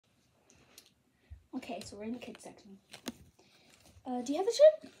Okay, so we're in the kids section. Do you have the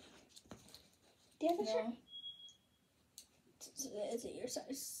shirt? Do you have the shirt? Is it your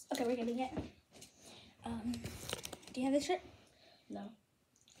size? Okay, we're getting it. Do you have the shirt? No.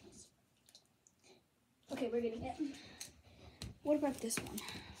 Okay, we're getting it. What about this one?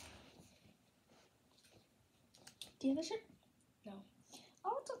 Do you have a shirt? No.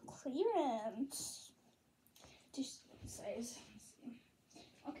 Oh, it's on clearance. Just size.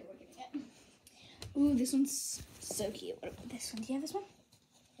 Okay, we're getting it. Ooh, this one's so cute. What about this one? Do you have this one?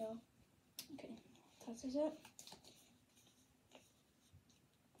 No. Okay, tosses it.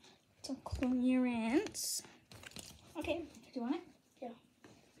 It's on clearance. Okay, do you want it? Yeah.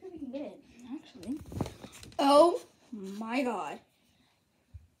 Maybe we can get it, actually. Oh my god.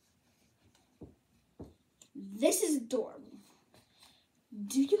 This is adorable.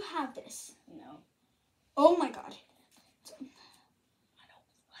 Do you have this? No. Oh my god. I don't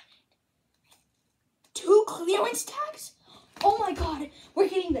want it. 2 clearance tags? Oh my god. We're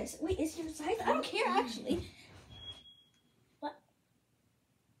getting this. Wait, is your size? I don't care, actually. What?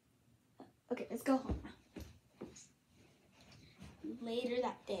 Okay, let's go home now. Later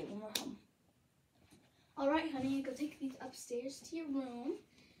that day when we're home. Alright, honey, go take these upstairs to your room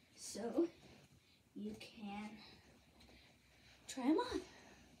so you can try them on.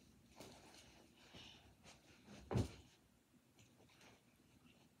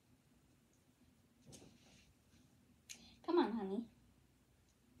 Come on, honey.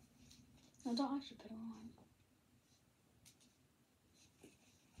 No, don't actually put them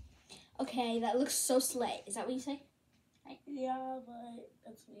on. Okay, that looks so slay. Is that what you say? Right. Yeah, but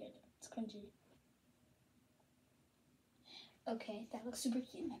that's weird. It's cringy. Okay, that looks super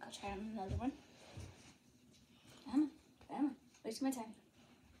cute. Now I'll try on another one. Come on. Wasting my time.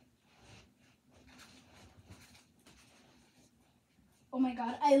 Oh my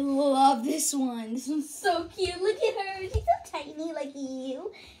god, I love this one. This one's so cute. Look at her. She's so tiny like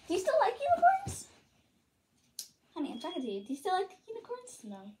you. Do you still like unicorns? Honey, I'm talking to you. Do you still like unicorns?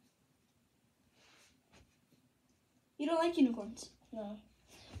 No. You don't like unicorns? No.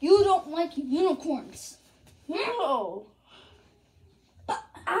 You don't like unicorns. No.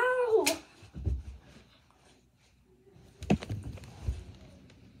 Ow!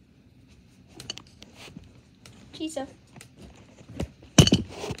 She's so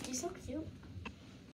She's so cute.